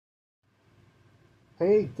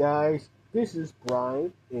Hey guys, this is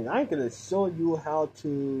Brian, and I'm gonna show you how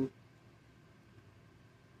to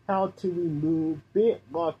remove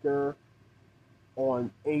Bitlocker on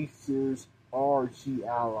ASUS ROG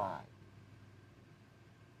Ally.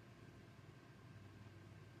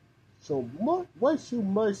 So what you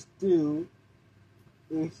must do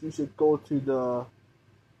is you should go to the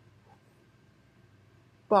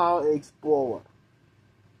File Explorer.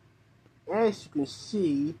 As you can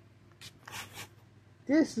see,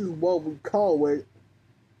 this is what we call it,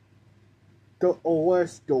 the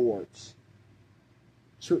OS storage.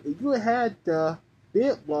 So if you had the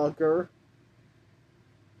Bitlocker,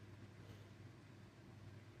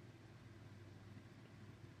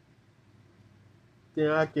 then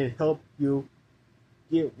I can help you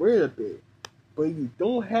get rid of it. But if you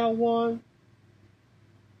don't have one,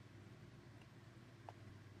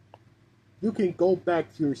 you can go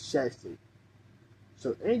back to your session.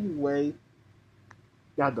 So anyway,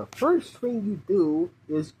 now the first thing you do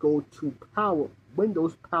is go to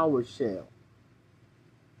Windows PowerShell.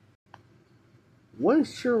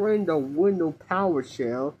 Once you're in the Windows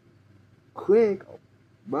PowerShell, click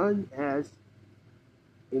Run as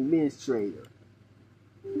Administrator.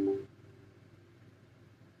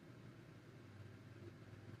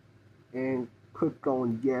 And click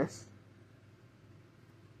on Yes.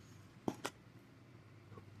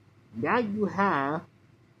 Now you have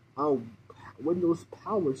a Windows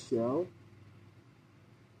PowerShell.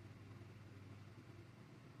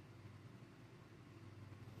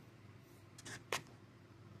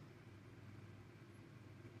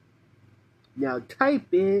 Now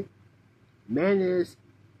type in manage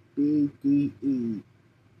BDE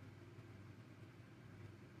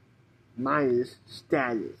minus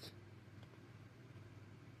status.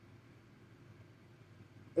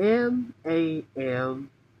 MAMAGE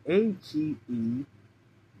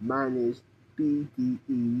minus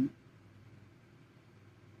BDE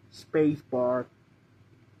spacebar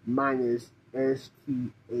minus STATUS.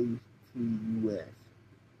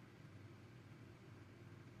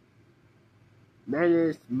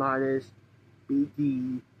 Manage minus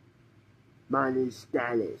BD minus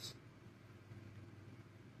status.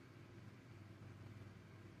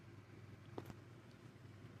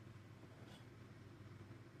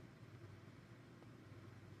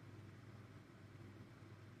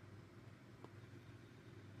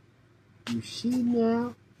 You see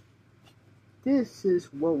now? This is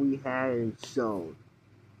what we had in shown.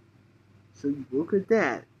 So you look at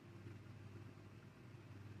that.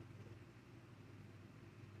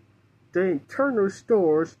 The internal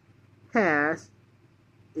storage has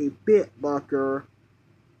a Bitlocker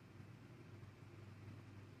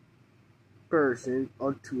version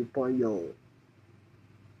of 2.0.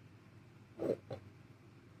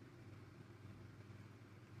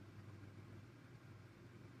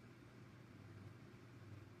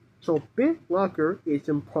 So Bitlocker is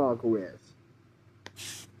in progress.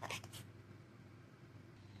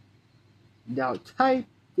 Now type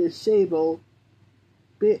disable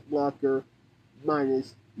Bitlocker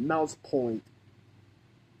minus mouse point.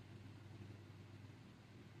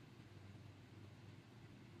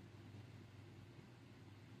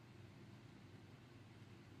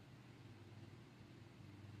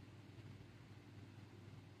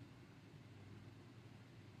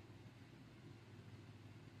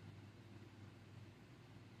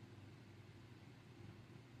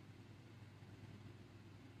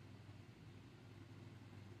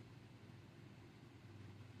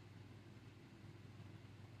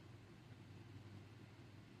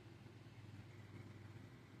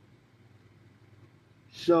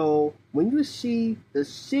 So when you see the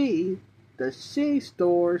C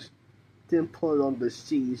storage, then put on the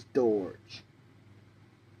C storage.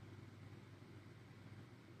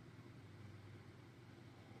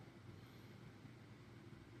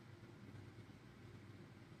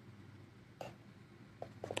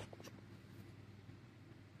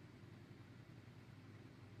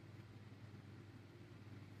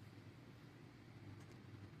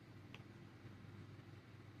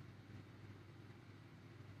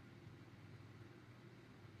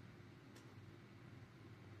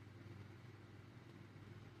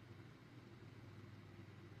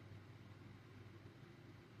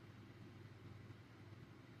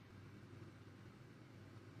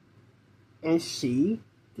 And see,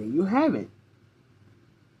 there you have it.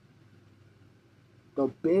 The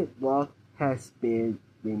Bitlocker has been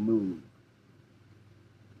removed.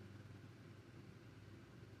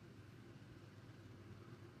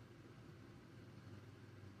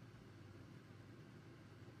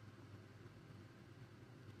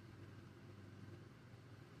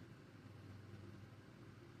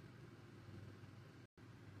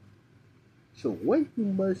 So what you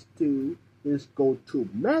must do is go to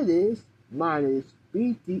minus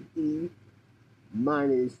BDE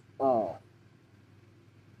minus R.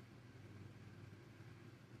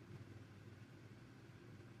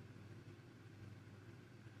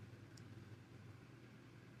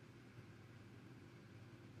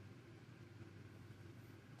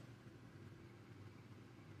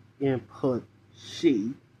 And put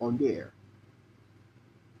C on there.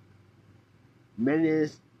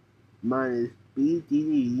 Minus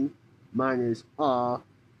BDE minus R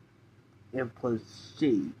and put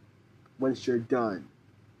C once you're done.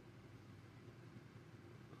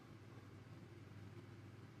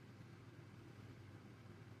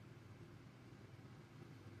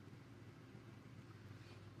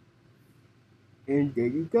 And there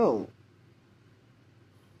you go.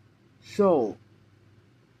 So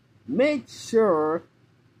make sure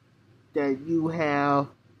that you have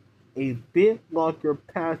a Bitlocker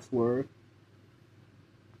password.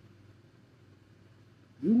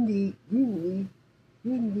 You need to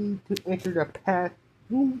enter the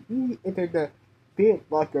you need to enter the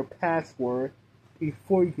Bitlocker password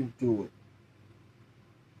before you can do it.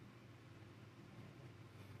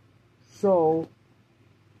 So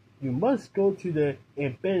you must go to the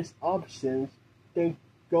advanced options, then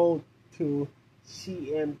go to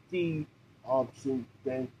CMD option,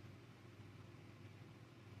 then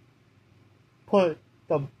put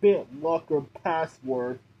the Bitlocker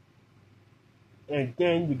password, and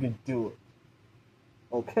then you can do it.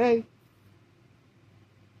 Okay?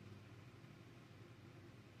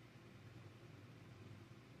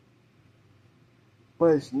 But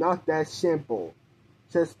it's not that simple.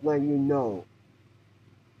 Just letting you know.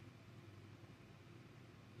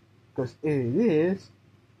 Because if it is,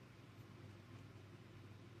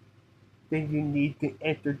 then you need to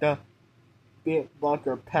enter the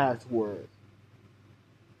Bitlocker password.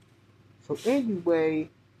 So anyway,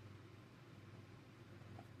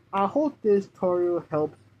 I hope this tutorial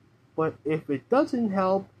helps, but if it doesn't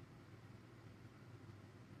help,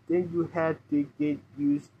 then you have to get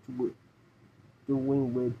used to it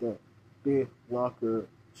doing with the Bitlocker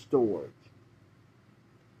storage.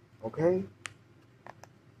 Okay?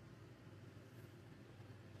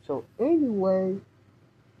 So anyway,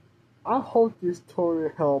 I hope this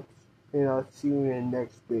tutorial helps, and I'll see you in the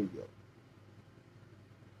next video.